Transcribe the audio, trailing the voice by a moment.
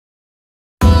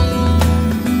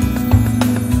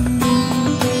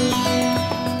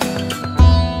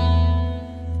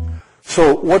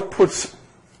So what puts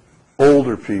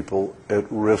older people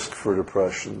at risk for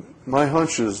depression? My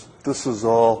hunch is this is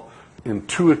all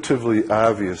intuitively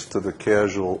obvious to the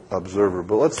casual observer,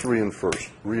 but let's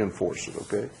reinforce it,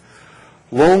 okay?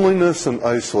 Loneliness and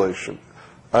isolation.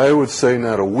 I would say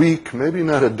not a week, maybe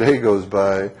not a day goes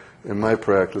by in my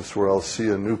practice where I'll see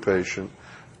a new patient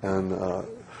and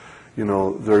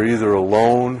they're either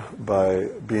alone by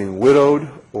being widowed,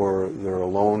 or they're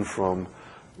alone from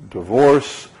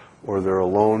divorce, or they're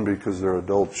alone because their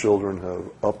adult children have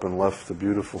up and left the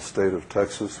beautiful state of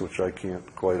Texas, which I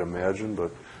can't quite imagine, but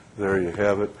there you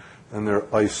have it, and they're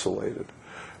isolated.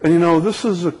 And this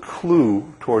is a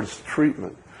clue towards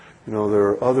treatment. There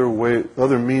are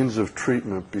other means of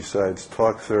treatment besides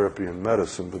talk therapy and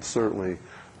medicine, but certainly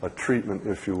a treatment,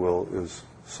 if you will, is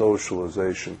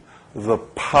socialization. The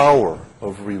power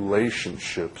of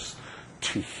relationships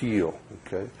to heal,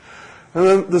 okay? And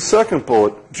then the second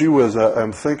bullet, gee whiz,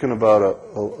 I'm thinking about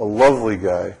a lovely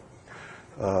guy.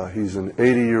 He's an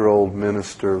 80-year-old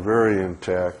minister, very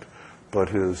intact, but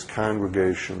his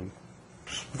congregation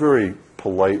very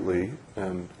politely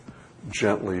and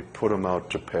gently put him out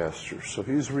to pasture. So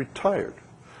he's retired.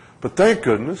 But thank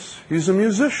goodness, he's a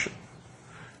musician.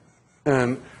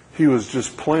 And he was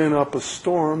just playing up a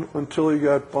storm until he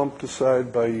got bumped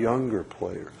aside by younger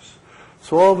players.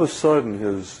 So all of a sudden,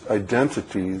 his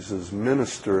identities as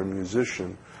minister and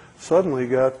musician suddenly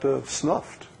got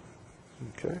snuffed.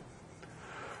 Okay.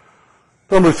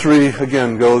 Number 3,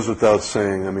 again, goes without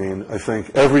saying. I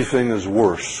think everything is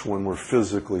worse when we're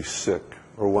physically sick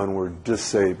or when we're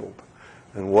disabled.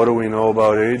 And what do we know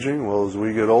about aging? Well, as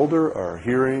we get older, our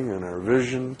hearing and our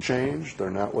vision change. They're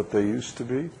not what they used to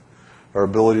be. Our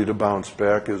ability to bounce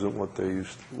back isn't what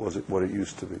it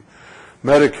used to be.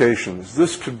 Medications.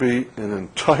 This could be an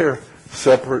entire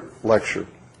separate lecture,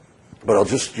 but I'll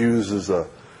just use as a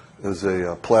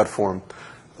platform.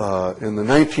 In the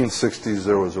 1960s,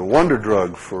 there was a wonder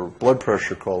drug for blood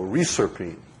pressure called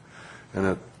Reserpine, and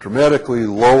it dramatically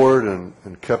lowered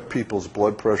and kept people's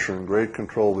blood pressure in great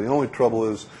control. The only trouble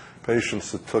is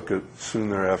patients that took it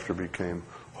soon thereafter became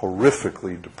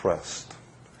horrifically depressed.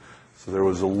 So there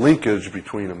was a linkage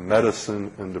between a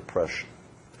medicine and depression.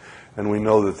 And we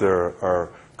know that there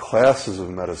are classes of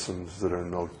medicines that are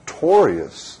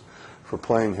notorious for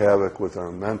playing havoc with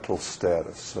our mental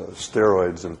status,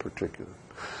 steroids in particular.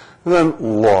 And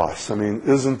then loss.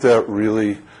 Isn't that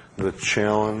really the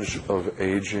challenge of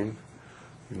aging?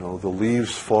 The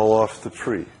leaves fall off the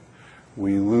tree.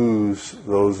 We lose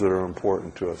those that are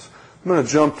important to us. I'm going to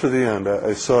jump to the end.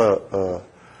 I saw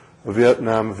a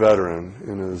Vietnam veteran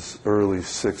in his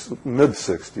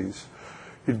mid-60s.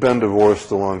 He'd been divorced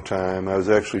a long time. I was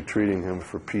actually treating him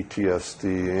for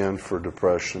PTSD and for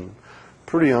depression,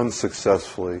 pretty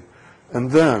unsuccessfully.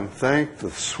 And then, thank the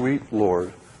sweet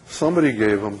Lord, somebody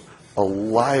gave him a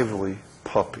lively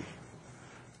puppy.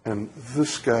 And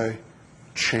this guy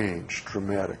changed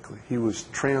dramatically. He was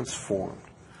transformed.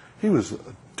 He was a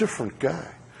different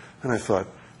guy. And I thought,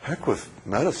 heck with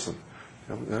medicine.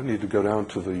 I need to go down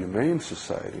to the Humane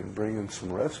Society and bring in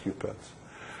some rescue pets.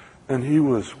 And he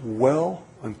was well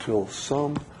until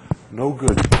some no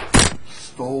good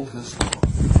stole his dog.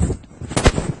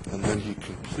 And then he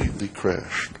completely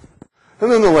crashed.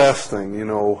 And then the last thing,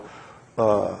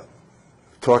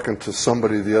 talking to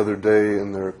somebody the other day,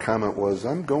 and their comment was,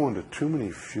 I'm going to too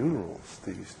many funerals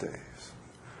these days.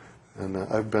 And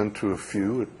I've been to a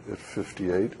few at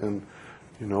 58, and,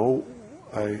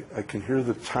 I can hear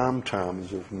the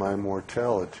tom-toms of my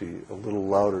mortality a little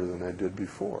louder than I did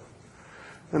before.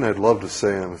 And I'd love to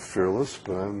say I'm fearless,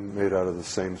 but I'm made out of the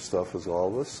same stuff as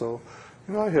all of us. So,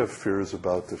 I have fears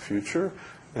about the future.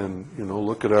 And,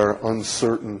 look at our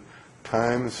uncertain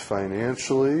times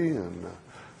financially. And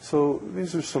so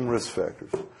these are some risk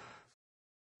factors.